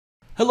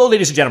Hello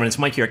ladies and gentlemen, it's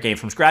Mike here at Game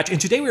From Scratch, and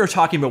today we are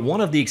talking about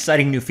one of the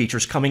exciting new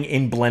features coming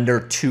in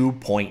Blender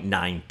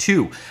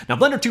 2.92. Now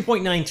Blender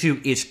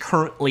 2.92 is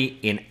currently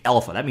in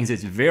alpha. That means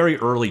it's very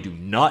early. Do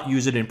not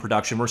use it in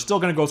production. We're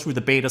still going to go through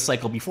the beta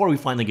cycle before we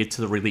finally get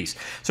to the release.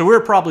 So we're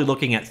probably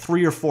looking at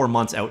 3 or 4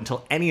 months out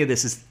until any of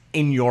this is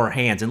in your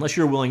hands, unless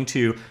you're willing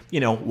to,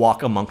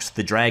 walk amongst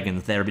the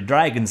dragons. There be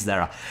dragons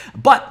there.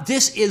 But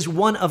this is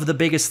one of the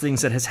biggest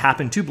things that has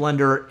happened to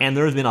Blender, and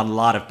there's been a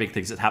lot of big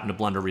things that happened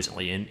to Blender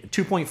recently. In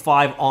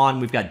 2.5 on,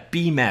 we've got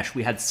B-Mesh,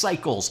 we had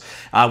cycles,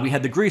 we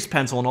had the grease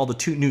pencil and all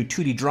the new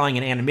 2D drawing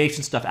and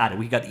animation stuff added.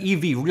 We got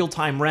EV,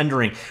 real-time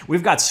rendering,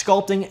 we've got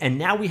sculpting, and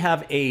now we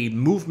have a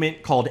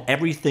movement called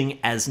Everything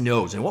as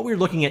Nodes. And what we're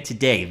looking at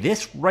today,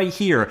 this right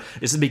here,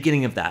 is the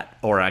beginning of that,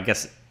 or I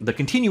guess the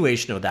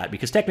continuation of that,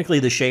 because technically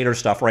the shader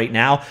stuff right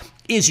now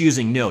is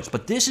using nodes,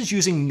 but this is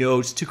using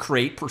nodes to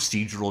create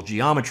procedural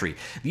geometry.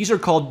 These are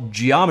called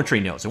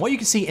geometry nodes. And what you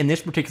can see in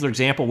this particular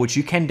example, which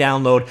you can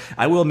download,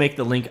 I will make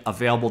the link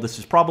available. This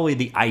is probably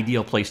the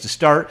ideal place to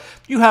start.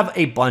 You have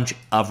a bunch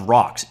of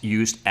rocks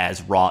used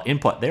as raw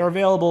input. They're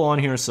available on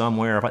here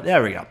somewhere, but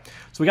there we go.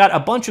 So we got a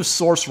bunch of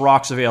source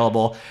rocks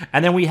available,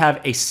 and then we have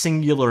a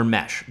singular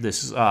mesh.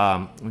 This,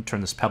 let me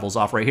turn this pebbles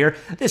off right here.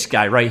 This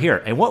guy right here.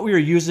 And what we are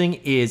using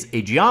is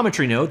a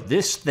geometry node,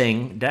 this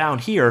thing down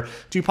here,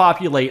 to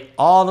populate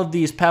all of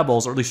these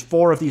pebbles, or at least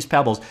 4 of these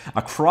pebbles,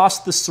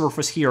 across the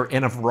surface here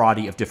in a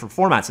variety of different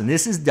formats. And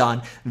this is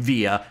done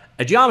via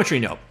a geometry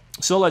node.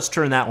 So let's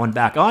turn that one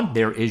back on.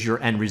 There is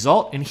your end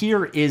result, and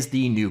here is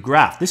the new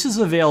graph. This is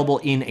available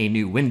in a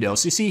new window.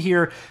 So you see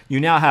here, you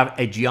now have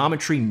a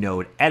geometry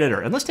node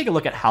editor. And let's take a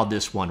look at how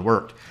this one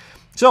worked.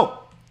 So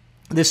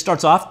this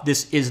starts off,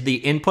 this is the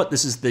input,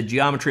 this is the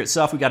geometry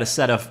itself. We got a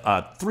set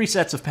of 3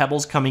 sets of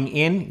pebbles coming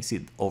in. You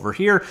see over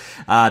here,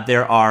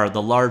 there are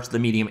the large, the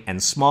medium,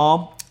 and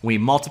small. We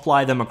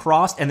multiply them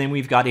across, and then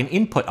we've got an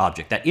input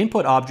object. That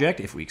input object,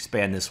 if we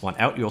expand this one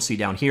out, you'll see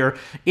down here,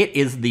 it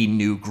is the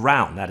new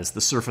ground. That is the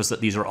surface that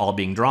these are all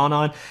being drawn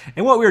on.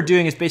 And what we're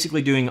doing is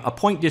basically doing a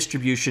point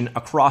distribution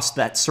across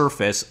that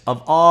surface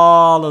of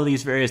all of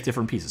these various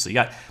different pieces. So you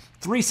got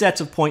 3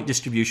 sets of point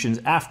distributions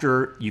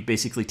after you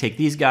basically take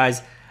these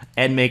guys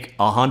and make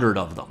 100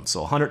 of them.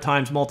 So 100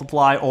 times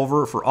multiply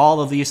over for all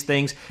of these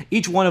things.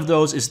 Each one of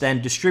those is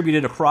then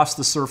distributed across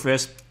the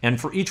surface, and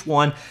for each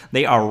one,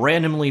 they are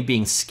randomly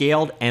being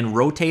scaled and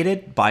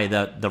rotated by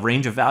the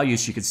range of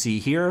values you can see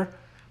here.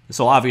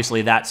 So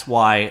obviously that's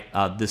why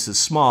this is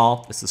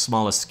small. It's the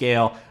smallest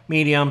scale,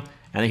 medium,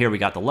 and then here we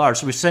got the large.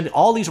 So we send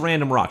all these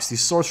random rocks.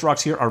 These source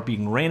rocks here are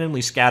being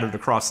randomly scattered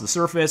across the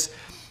surface.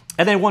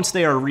 And then once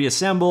they are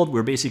reassembled,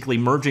 we're basically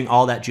merging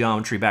all that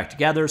geometry back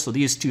together. So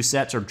these 2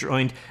 sets are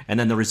joined, and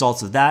then the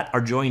results of that are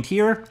joined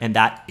here, and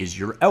that is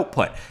your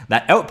output.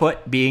 That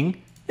output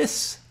being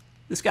this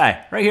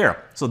guy right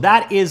here. So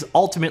that is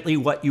ultimately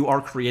what you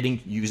are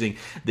creating using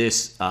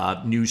this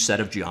new set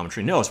of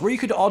geometry nodes. Where you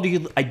could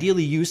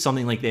ideally use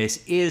something like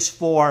this is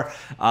for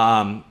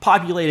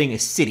populating a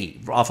city.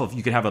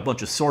 You could have a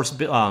bunch of source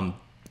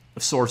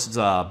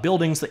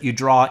buildings that you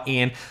draw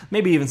in,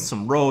 maybe even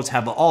some roads,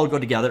 have it all go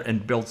together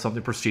and build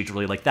something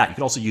procedurally like that. You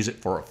could also use it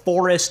for a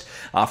forest,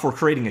 for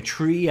creating a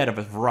tree out of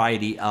a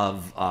variety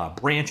of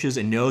branches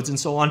and nodes and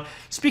so on.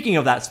 Speaking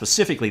of that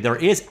specifically, there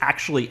is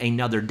actually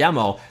another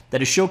demo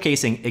that is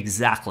showcasing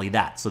exactly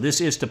that. So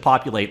this is to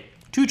populate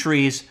 2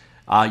 trees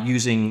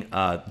using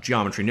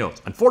geometry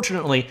nodes.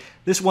 Unfortunately,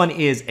 this one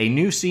is a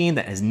new scene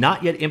that is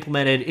not yet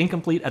implemented,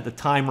 incomplete at the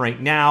time right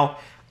now,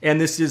 and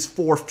this is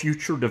for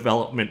future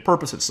development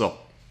purposes. So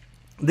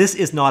this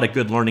is not a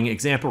good learning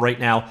example right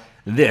now.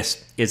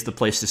 This is the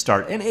place to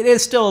start. And it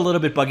is still a little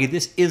bit buggy.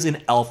 This is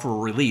an alpha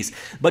release,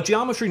 but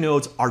geometry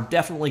nodes are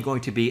definitely going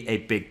to be a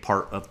big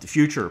part of the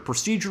future.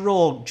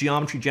 Procedural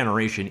geometry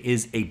generation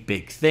is a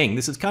big thing.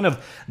 This is kind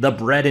of the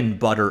bread and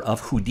butter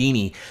of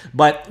Houdini.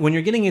 But when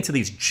you're getting into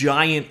these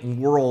giant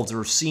worlds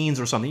or scenes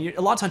or something,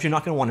 a lot of times you're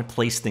not going to want to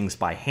place things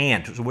by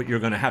hand. So what you're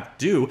going to have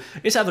to do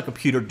is have the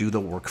computer do the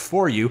work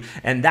for you.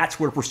 And that's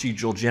where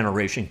procedural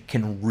generation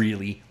can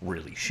really,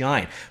 really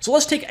shine. So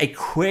let's take a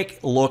quick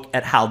look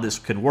at how this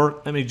could work.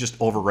 Let me just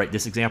overwrite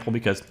this example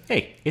because,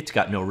 hey, it's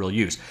got no real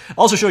use. I'll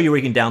also show you where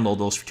you can download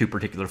those 2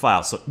 particular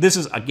files. So this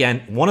is,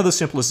 again, one of the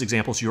simplest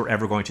examples you're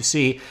ever going to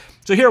see.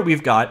 So here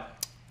we've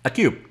got a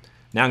cube.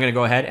 Now I'm going to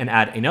go ahead and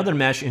add another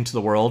mesh into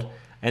the world,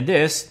 and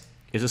this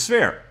is a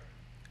sphere.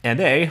 And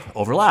they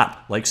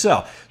overlap, like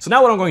so. So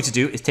now what I'm going to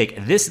do is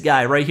take this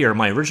guy right here,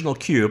 my original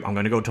cube, I'm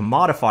going to go to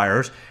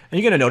modifiers, and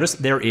you're going to notice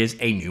there is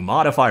a new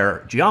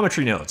modifier,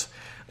 geometry nodes.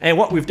 And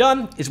what we've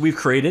done is we've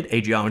created a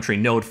geometry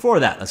node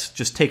for that. Let's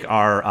just take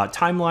our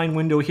timeline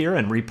window here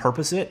and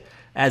repurpose it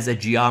as a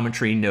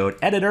geometry node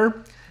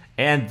editor.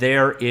 And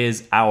there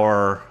is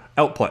our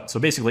output. So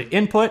basically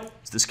input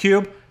is this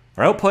cube,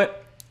 our output,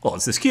 well,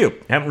 it's this cube.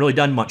 I haven't really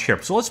done much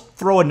here. So let's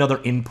throw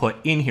another input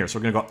in here. So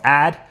we're gonna go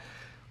add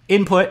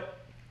input,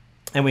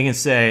 and we can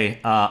say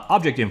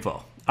object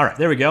info. All right,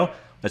 there we go.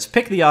 Let's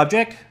pick the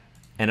object,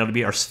 and it'll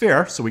be our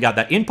sphere. So we got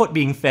that input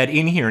being fed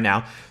in here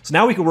now. So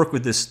now we can work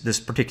with this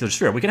particular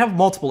sphere. We can have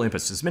multiple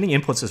inputs, as many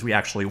inputs as we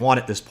actually want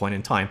at this point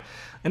in time.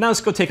 And now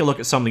let's go take a look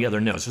at some of the other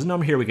nodes. There's a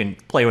number here we can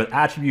play with: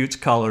 attributes,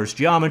 colors,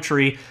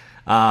 geometry,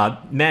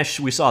 mesh.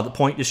 We saw the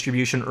point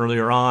distribution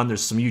earlier on.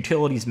 There's some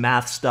utilities,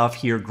 math stuff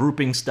here,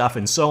 grouping stuff,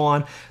 and so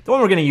on. The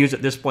one we're going to use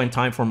at this point in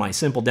time for my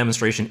simple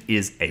demonstration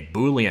is a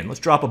Boolean. Let's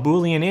drop a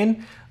Boolean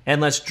in,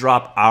 and let's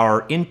drop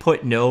our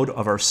input node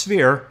of our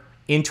sphere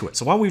into it.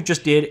 So what we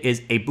just did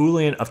is a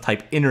Boolean of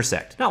type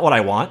intersect. Not what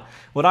I want.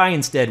 What I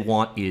instead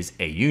want is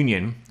a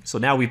union. So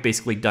now we've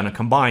basically done a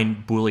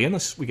combined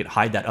Boolean. We could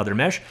hide that other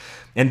mesh.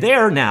 And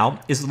there now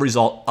is the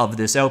result of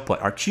this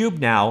output. Our cube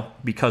now,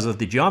 because of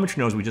the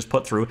geometry nodes we just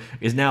put through,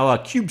 is now a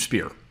cube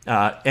sphere.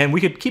 And we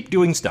could keep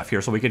doing stuff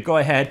here. So we could go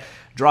ahead,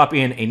 drop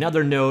in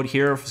another node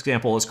here. For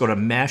example, let's go to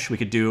mesh. We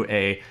could do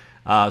a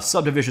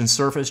subdivision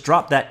surface,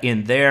 drop that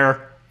in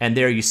there, and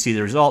there you see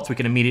the results. We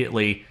can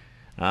immediately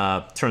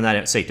turn that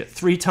out, say, to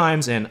 3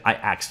 times, and I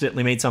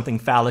accidentally made something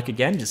phallic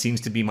again. It just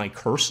seems to be my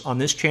curse on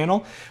this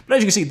channel. But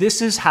as you can see,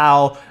 this is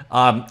how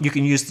you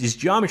can use these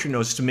geometry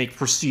nodes to make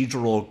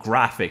procedural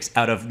graphics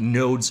out of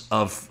nodes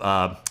of,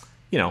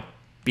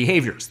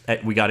 behaviors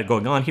that we got it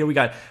going on here. We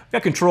got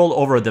control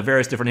over the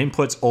various different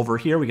inputs over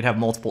here. We could have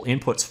multiple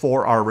inputs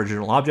for our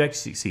original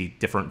objects. You see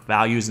different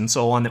values and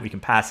so on that we can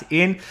pass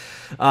in.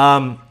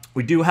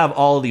 We do have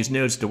all of these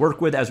nodes to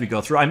work with as we go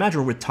through. I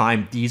imagine with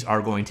time, these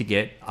are going to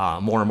get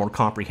more and more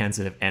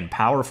comprehensive and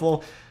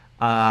powerful.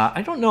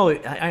 I don't know.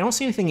 I don't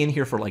see anything in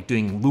here for like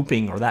doing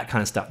looping or that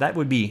kind of stuff. That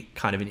would be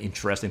kind of an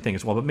interesting thing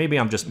as well, but maybe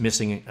I'm just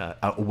missing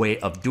a way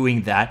of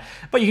doing that.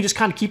 But you can just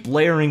kind of keep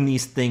layering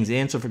these things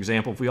in. So for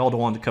example, if we all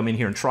wanted to come in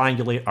here and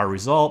triangulate our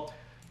result,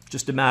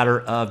 just a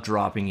matter of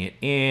dropping it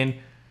in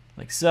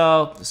like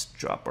so. Let's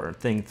drop our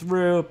thing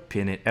through,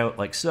 pin it out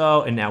like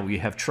so, and now we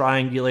have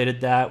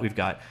triangulated that. We've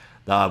got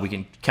we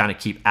can kind of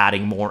keep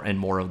adding more and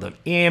more of them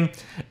in.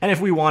 And if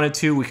we wanted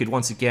to, we could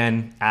once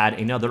again add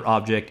another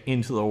object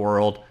into the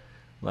world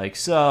like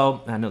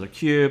so. Another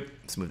cube.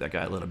 Let's move that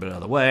guy a little bit out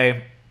of the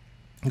way.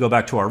 Go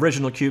back to our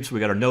original cube, so we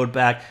got our node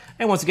back.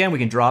 And once again, we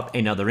can drop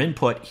another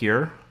input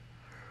here.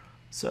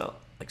 So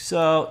like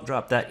so,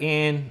 drop that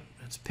in.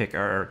 Let's pick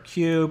our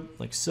cube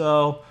like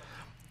so.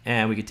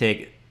 And we could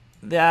take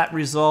that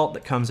result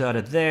that comes out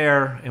of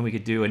there, and we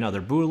could do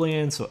another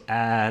Boolean. So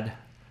add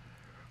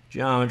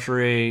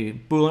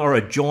geometry, Boolean, or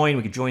a join.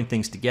 We could join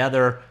things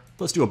together.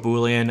 Let's do a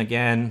Boolean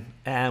again,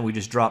 and we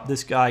just drop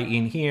this guy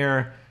in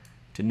here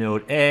to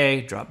node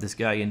A, drop this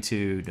guy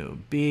into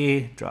node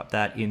B, drop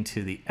that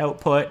into the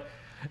output,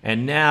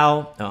 and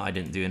now, oh, I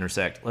didn't do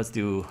intersect. Let's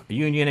do a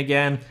union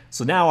again.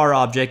 So now our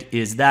object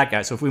is that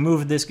guy. So if we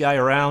move this guy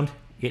around,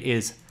 it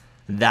is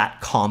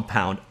that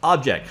compound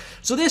object.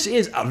 So this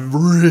is a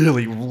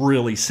really,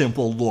 really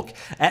simple look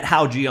at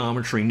how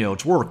geometry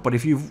nodes work. But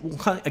if you,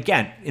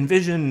 again,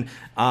 envision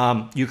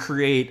you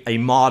create a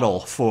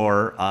model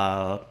for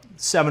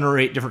 7 or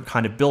 8 different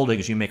kind of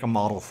buildings. You make a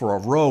model for a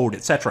road,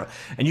 etc.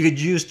 And you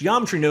could use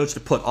geometry nodes to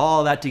put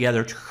all that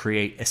together to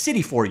create a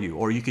city for you.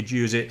 Or you could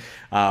use it,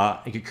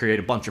 you could create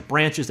a bunch of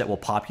branches that will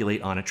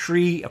populate on a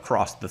tree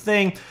across the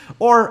thing.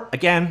 Or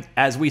again,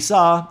 as we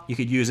saw, you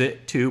could use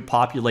it to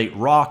populate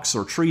rocks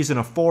or trees in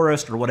a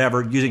forest or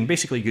whatever. Using,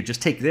 basically, you could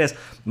just take this,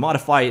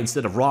 modify it,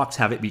 instead of rocks,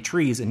 have it be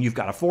trees, and you've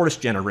got a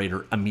forest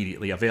generator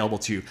immediately available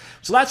to you.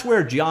 So that's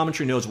where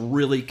geometry nodes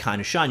really kind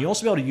of shine. You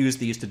also be able to use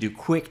these to do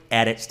quick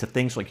edits to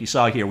things like you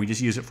saw here. We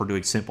just use it for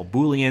doing simple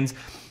Booleans.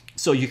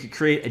 So you could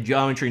create a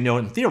geometry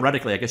node, and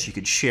theoretically, I guess you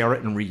could share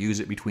it and reuse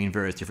it between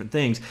various different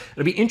things.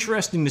 It'll be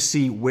interesting to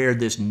see where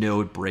this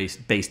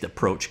node-based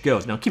approach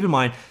goes. Now, keep in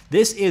mind,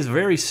 this is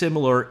very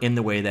similar in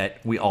the way that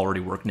we already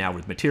work now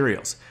with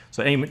materials.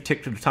 So at any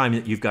particular time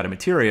that you've got a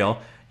material,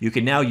 you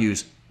can now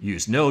use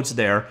nodes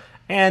there.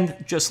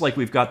 And just like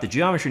we've got the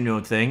geometry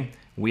node thing,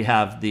 we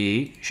have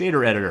the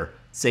shader editor.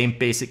 Same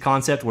basic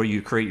concept where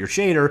you create your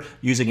shader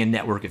using a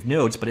network of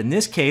nodes. But in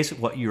this case,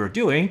 what you're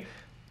doing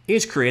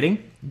is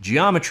creating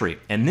geometry.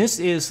 And this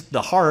is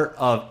the heart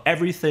of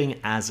everything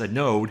as a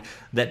node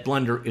that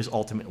Blender is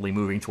ultimately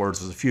moving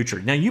towards as a future.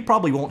 Now, you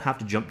probably won't have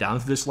to jump down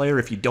to this layer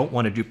if you don't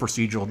want to do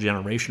procedural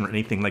generation or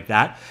anything like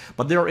that,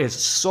 but there is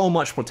so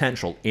much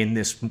potential in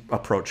this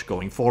approach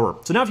going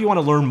forward. So now if you want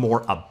to learn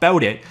more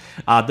about it,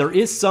 there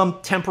is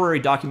some temporary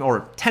document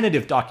or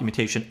tentative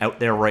documentation out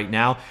there right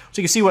now. So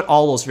you can see what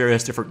all those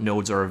various different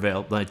nodes are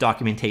available, the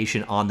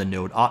documentation on the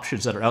node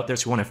options that are out there.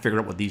 So you want to figure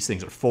out what these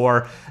things are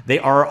for. They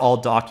are all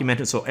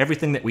documented. So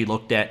everything that we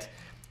looked at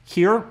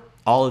here,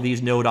 all of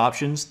these node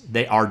options,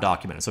 they are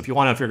documented. So if you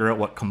want to figure out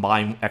what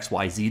combine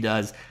XYZ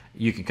does,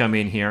 you can come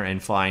in here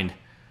and find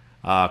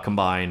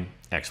combine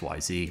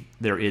XYZ.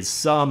 There is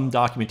some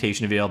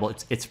documentation available.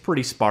 It's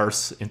pretty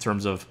sparse in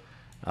terms of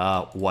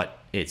what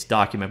it's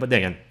documented, but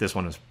then again, this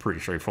one is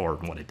pretty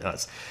straightforward in what it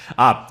does.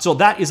 So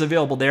that is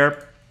available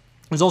there.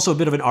 There's also a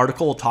bit of an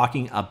article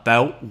talking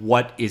about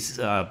what is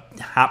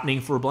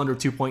happening for Blender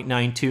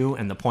 2.92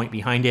 and the point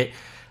behind it.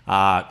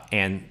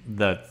 and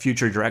the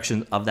future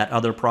direction of that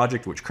other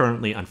project, which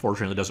currently,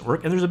 unfortunately, doesn't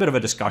work. And there's a bit of a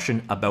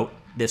discussion about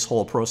this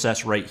whole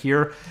process right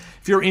here.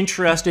 If you're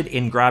interested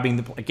in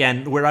grabbing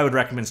again, where I would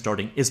recommend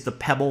starting is the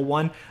Pebble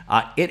one.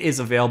 It is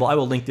available. I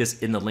will link this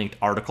in the linked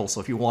article.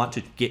 So if you want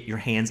to get your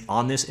hands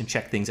on this and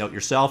check things out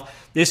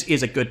yourself, this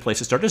is a good place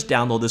to start. Just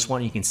download this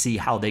one. You can see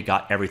how they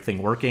got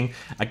everything working.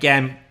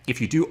 Again,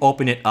 if you do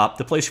open it up,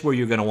 the place where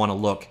you're going to want to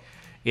look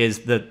is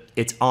the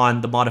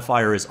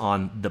modifier is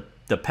on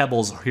the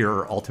pebbles here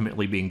are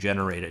ultimately being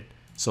generated.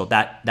 So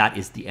that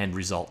is the end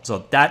result.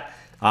 So that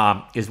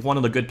is one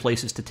of the good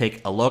places to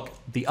take a look.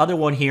 The other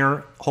one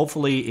here,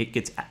 hopefully it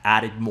gets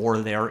added more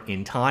there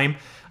in time.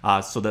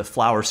 So the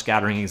flower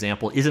scattering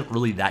example isn't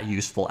really that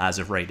useful as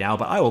of right now,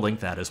 but I will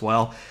link that as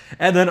well.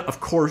 And then, of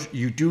course,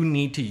 you do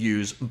need to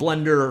use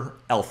Blender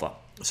Alpha.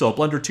 So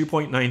Blender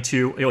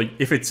 2.92,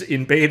 if it's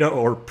in beta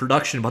or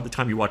production by the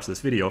time you watch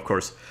this video, of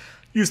course,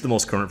 use the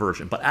most current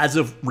version. But as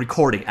of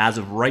recording, as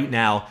of right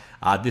now,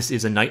 this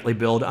is a nightly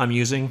build I'm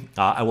using.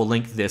 I will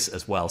link this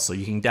as well. So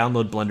you can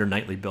download Blender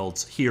nightly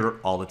builds here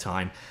all the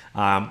time.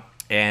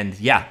 And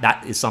yeah,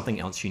 that is something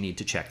else you need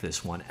to check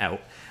this one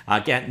out.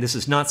 Again, this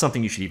is not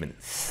something you should even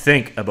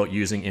think about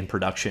using in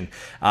production,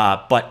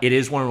 but it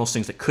is one of those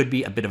things that could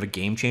be a bit of a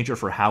game changer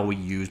for how we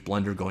use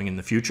Blender going in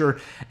the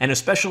future, and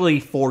especially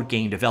for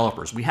game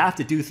developers. We have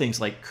to do things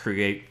like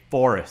create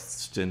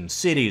forests and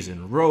cities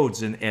and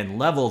roads and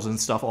levels and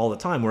stuff all the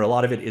time, where a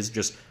lot of it is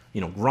just,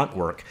 grunt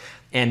work.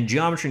 And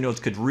geometry nodes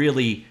could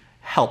really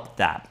help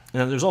that.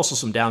 And there's also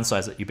some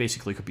downsides that you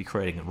basically could be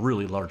creating a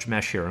really large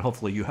mesh here, and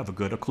hopefully you have a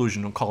good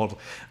occlusion and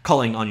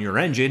culling on your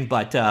engine,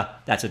 but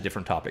that's a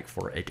different topic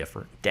for a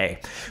different day.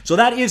 So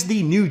that is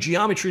the new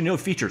geometry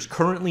node features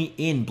currently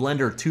in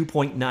Blender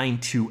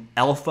 2.92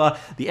 Alpha.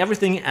 The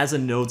everything as a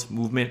nodes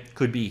movement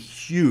could be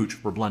huge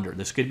for Blender.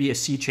 This could be a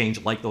sea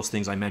change like those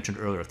things I mentioned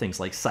earlier, things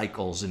like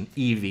cycles and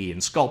Eevee and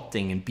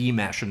sculpting and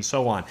B-mesh and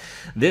so on.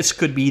 This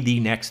could be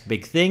the next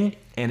big thing,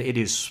 and it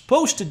is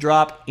supposed to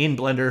drop in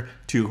Blender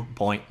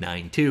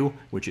 2.92,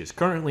 which is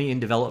currently in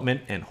development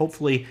and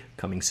hopefully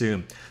coming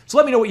soon. So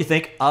let me know what you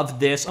think of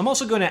this. I'm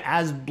also going to,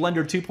 as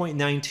Blender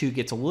 2.92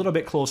 gets a little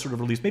bit closer to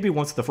release, maybe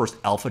once the first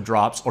alpha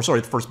drops, or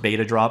sorry, the first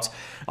beta drops,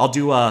 I'll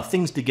do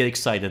things to get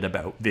excited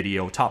about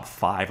video, top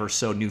 5 or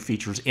so new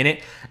features in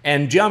it.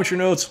 And geometry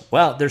nodes,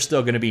 well, they're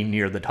still going to be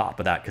near the top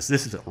of that because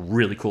this is a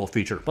really cool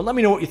feature. But let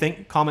me know what you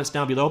think, comments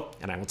down below,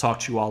 and I will talk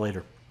to you all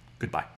later. Goodbye.